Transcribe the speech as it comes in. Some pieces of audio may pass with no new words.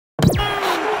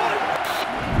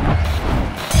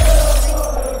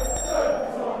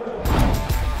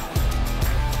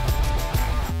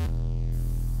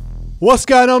What's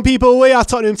going on, people? We are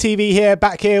Tottenham TV here,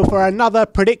 back here for another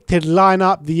predicted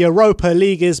lineup. The Europa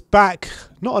League is back,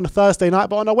 not on a Thursday night,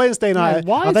 but on a Wednesday night.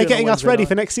 Why are they getting us ready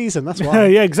for next season? That's why.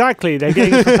 Yeah, exactly. They're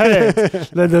getting prepared.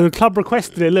 the club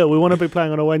requested it. Look, we want to be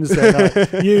playing on a Wednesday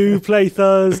night. You play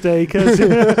Thursday, cause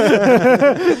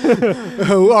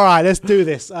all right, let's do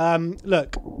this.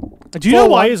 Look. Do you know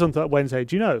why it is on Wednesday?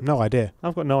 Do you know? No idea.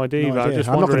 I've got no idea. No idea. Just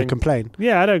I'm not going to complain.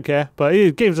 Yeah, I don't care. But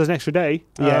it gives us an extra day.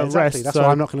 Yeah, exactly. Rest, That's why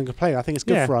I'm not going to complain. I think it's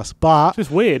good for us. But it's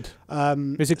just weird.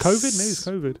 Is it COVID? Maybe it's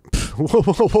COVID.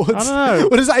 I don't know.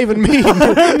 What does that even mean? No,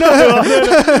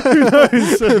 who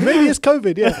knows? Maybe it's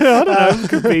COVID. Yeah, I don't know. It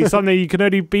could be something. You can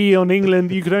only be on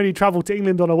England. You can only travel to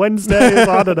England on a Wednesday.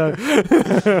 I don't know.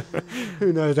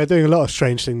 Who knows? They're doing a lot of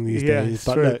strange things these days.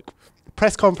 But look.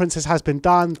 Press conferences has been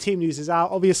done. Team news is out.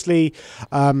 Obviously,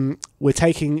 we're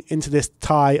taking into this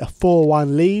tie a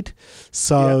 4-1 lead.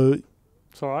 So,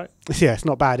 it's all right. Yeah, it's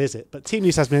not bad, is it? But team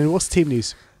news has been. What's team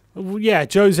news? Yeah,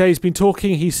 Jose's been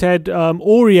talking. He said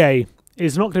Aurier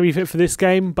is not going to be fit for this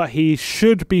game, but he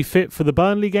should be fit for the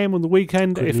Burnley game on the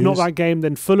weekend. If not that game,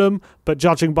 then Fulham. But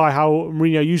judging by how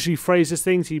Mourinho usually phrases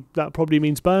things, that probably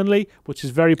means Burnley, which is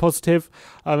very positive.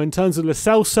 In terms of Lo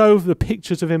Celso, the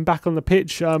pictures of him back on the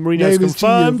pitch, Mourinho's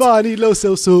confirmed. Lo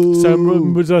Celso. So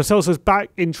Lo Celso's back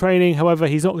in training. However,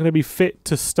 he's not going to be fit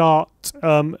to start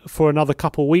for another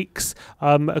couple of weeks.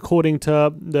 According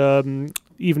to the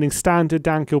Evening Standard,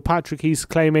 Dan Kilpatrick, he's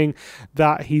claiming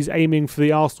that he's aiming for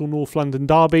the Arsenal North London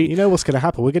derby. You know what's going to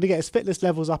happen? We're going to get his fitness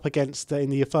levels up against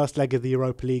in the first leg of the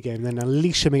Europa League game, then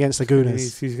unleash him against the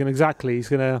Gooners. He's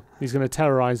going to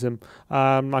terrorise him.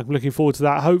 I'm looking forward to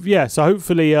that. So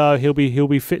hopefully he'll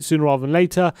be fit sooner rather than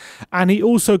later. And he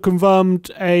also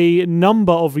confirmed a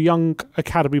number of young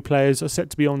academy players are set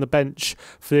to be on the bench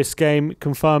for this game,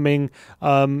 confirming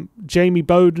Jamie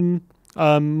Bowden,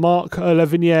 Marc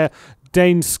Levinier,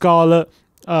 Dane Scarlett,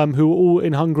 who are all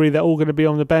in Hungary. They're all going to be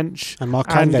on the bench. And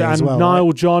Makande as well. Niall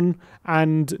right? John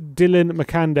and Dylan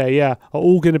Makande, are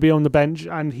all going to be on the bench.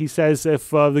 And he says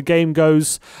if the game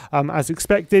goes as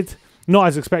expected, not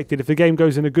as expected, if the game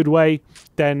goes in a good way,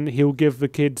 then he'll give the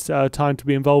kids time to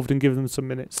be involved and give them some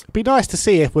minutes. It'd be nice to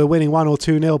see if we're winning 1 or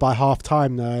 2-0 by half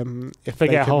time. If they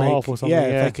get a whole half or something.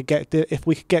 Yeah, if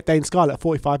we could get Dane Scarlett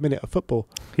 45 minutes of football.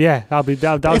 Yeah,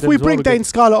 if we bring Dane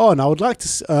Scarlett on, I would like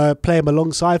to play him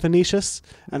alongside Vinicius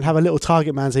and have a little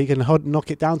target man so he can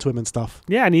knock it down to him and stuff.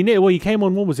 Yeah, and he came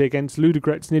on, what was it, against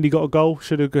Ludogorets, nearly got a goal.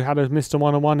 Should have had a missed a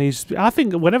one-on-one. I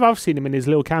think whenever I've seen him in his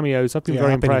little cameos, I've been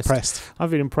very impressed. I've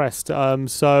been impressed.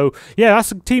 So yeah,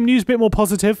 that's team news, a bit more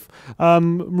positive.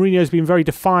 Mourinho's been very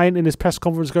defiant in his press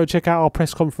conference. Go check out our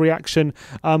press conference reaction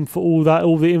for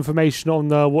all the information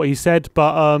on what he said.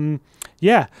 But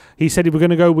yeah, he said we're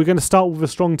going to start with a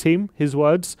strong team, his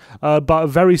words, but a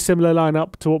very similar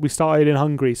lineup to what we started in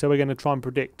Hungary. So we're going to try and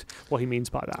predict what he means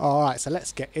by that. All right, so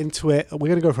let's get into it. We're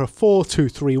going to go for a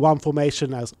 4-2-3-1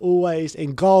 formation as always.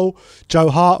 In goal, Joe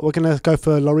Hart. We're going to go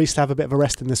for Lloris to have a bit of a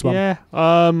rest in this one. Yeah,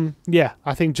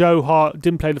 I think Joe Hart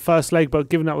didn't play the first leg, but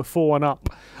given that we're 4-1 up,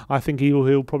 I think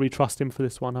he'll probably trust him for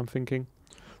this one, I'm thinking.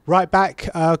 Right back,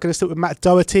 going to stick with Matt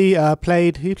Doherty.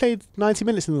 He played 90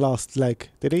 minutes in the last leg,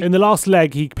 did he? In the last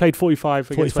leg, he played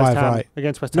 45 against West Ham. Right.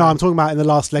 Against West Ham. No, I'm talking about in the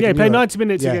last leg. Yeah, he played 90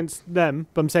 minutes against them,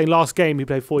 but I'm saying last game he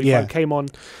played 45. Yeah. Came on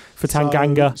for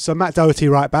Tanganga. So Matt Doherty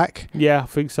right back. Yeah, I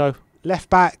think so.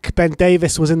 Left back, Ben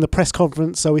Davis was in the press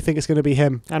conference, so we think it's going to be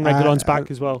him. And Reguilon's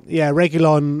back as well. Yeah,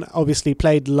 Reguilon obviously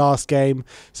played the last game,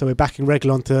 so we're backing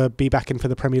Reguilon to be back in for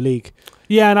the Premier League.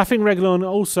 Yeah, and I think Reguilon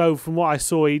also, from what I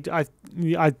saw, I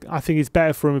think it's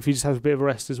better for him if he just has a bit of a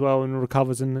rest as well and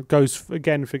recovers and goes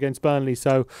again against Burnley.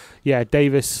 So yeah,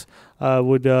 Davis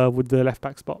with the left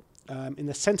back spot. In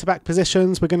the centre-back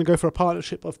positions, we're going to go for a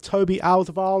partnership of Toby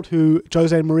Alderweireld, who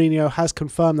Jose Mourinho has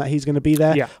confirmed that he's going to be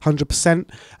there, 100%.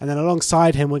 And then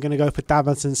alongside him, we're going to go for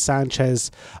Davinson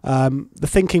Sanchez. The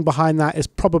thinking behind that is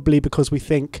probably because we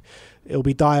think it'll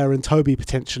be Dyer and Toby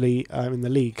potentially in the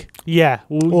league. Yeah.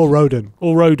 Or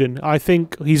Rodon. I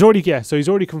think he's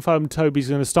already confirmed Toby's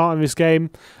going to start in this game.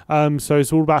 So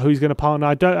it's all about who he's going to partner.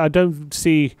 I don't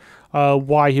see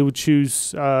why he would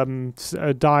choose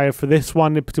Dyer for this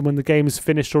one when the game is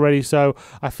finished already. So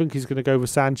I think he's going to go with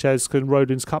Sanchez because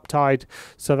Rodon's cup tied.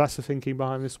 So that's the thinking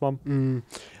behind this one.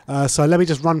 So let me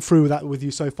just run through that with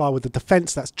you so far. With the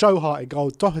defence, that's Joe Hart in goal,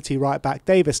 Doherty right back,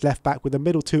 Davis left back, with the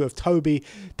middle two of Toby,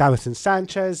 Davinson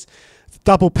Sanchez.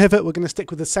 Double pivot, we're going to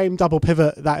stick with the same double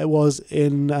pivot that it was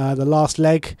in the last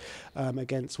leg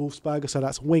against Wolfsberger. So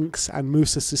that's Winks and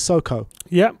Moussa Sissoko.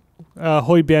 Yep.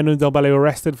 Højbjerg and Delbele were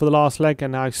rested for the last leg,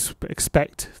 and I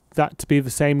expect that to be the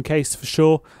same case for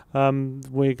sure. I don't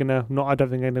think they're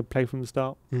going to play from the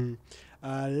start.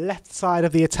 Left side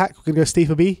of the attack, we're going to go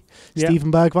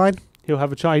Stephen Bergwijn. He'll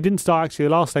have a try. He didn't start actually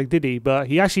the last leg, did he? But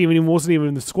he actually wasn't even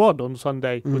in the squad on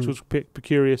Sunday, which was a bit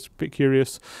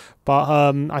curious. But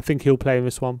I think he'll play in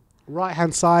this one. Right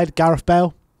hand side, Gareth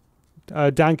Bale.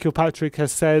 Dan Kilpatrick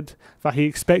has said that he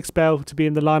expects Bale to be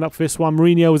in the lineup for this one.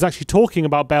 Mourinho was actually talking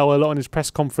about Bale a lot in his press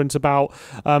conference about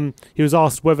he was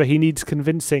asked whether he needs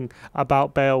convincing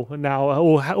about Bale now,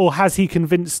 or has he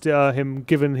convinced him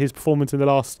given his performance in the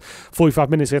last 45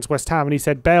 minutes against West Ham, and he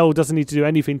said Bale doesn't need to do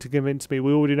anything to convince me.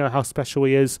 We already know how special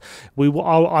he is.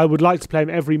 I would like to play him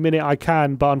every minute I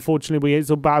can, but unfortunately it's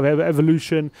about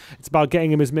evolution. It's about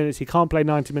getting him his minutes. He can't play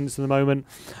 90 minutes at the moment,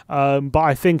 but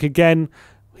I think again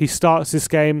he starts this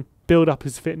game, build up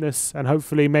his fitness, and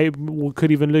hopefully maybe we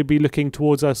could even be looking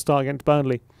towards a start against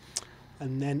Burnley.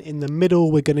 And then in the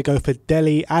middle, we're going to go for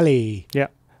Dele Alli. Yeah.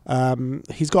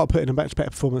 He's got to put in a much better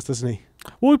performance, doesn't he?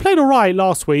 Well, we played all right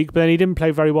last week, but then he didn't play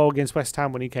very well against West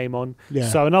Ham when he came on. Yeah.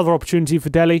 So another opportunity for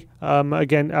Dele.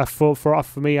 Again, for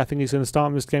me, I think he's going to start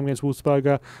in this game against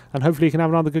Wolfsberger, and hopefully he can have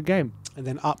another good game. And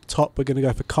then up top, we're going to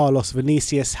go for Carlos,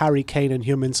 Vinicius, Harry Kane and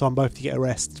Heung-min Son both to get a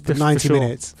rest for 90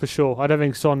 minutes. For sure. I don't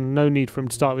think Son, no need for him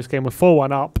to start this game. We're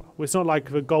 4-1 up. It's not like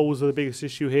the goals are the biggest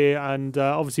issue here, and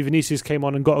obviously Vinicius came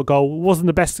on and got a goal. It wasn't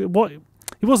the best.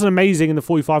 He wasn't amazing in the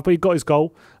 45, but he got his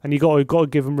goal, and you got to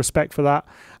give him respect for that.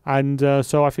 And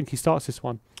so I think he starts this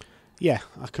one. Yeah,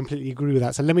 I completely agree with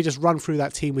that. So let me just run through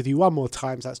that team with you one more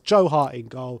time. So that's Joe Hart in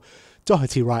goal,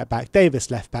 Doherty right back, Davis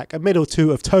left back, a middle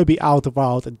two of Toby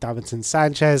Alderweireld and Davinson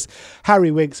Sanchez,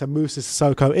 Harry Winks and Moussa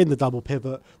Sissoko in the double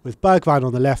pivot with Bergwijn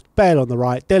on the left, Bale on the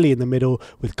right, Dele in the middle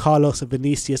with Carlos and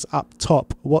Vinicius up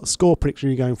top. What score prediction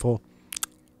are you going for?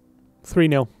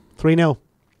 3-0. 3-0.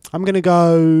 I'm going to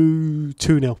go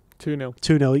 2-0. 2-0.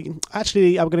 2-0.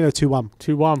 Actually, I'm going to go 2-1.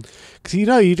 2-1. Because,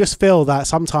 you just feel that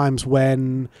sometimes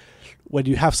when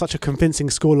you have such a convincing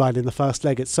scoreline in the first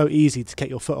leg, it's so easy to get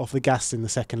your foot off the gas in the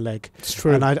second leg. It's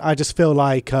true. And I just feel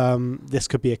like this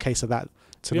could be a case of that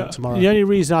tomorrow. The only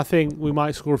reason I think we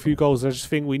might score a few goals, I just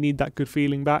think we need that good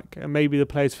feeling back, and maybe the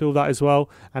players feel that as well.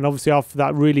 And obviously after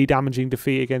that really damaging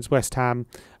defeat against West Ham,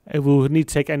 we'll need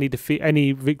to take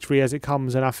any victory as it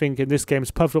comes, and I think in this game it's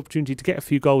a perfect opportunity to get a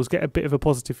few goals, get a bit of a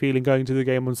positive feeling going to the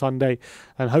game on Sunday,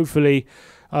 and hopefully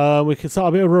we can start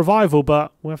a bit of a revival,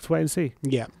 but we'll have to wait and see.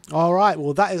 Yeah. All right.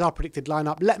 Well, that is our predicted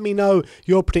lineup. Let me know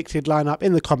your predicted lineup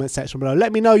in the comment section below.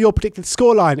 Let me know your predicted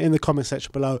scoreline in the comment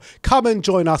section below. Come and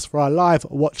join us for our live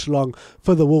watch along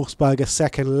for the Wolfsberger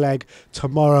second leg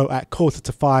tomorrow at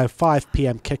 4:45, 5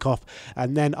 p.m. kickoff.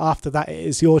 And then after that, it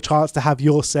is your chance to have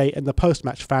your say in the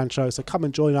post-match fan show. So come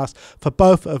and join us for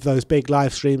both of those big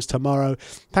live streams tomorrow.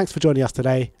 Thanks for joining us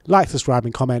today. Like, subscribe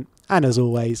and comment. And as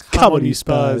always, come on you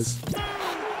Spurs.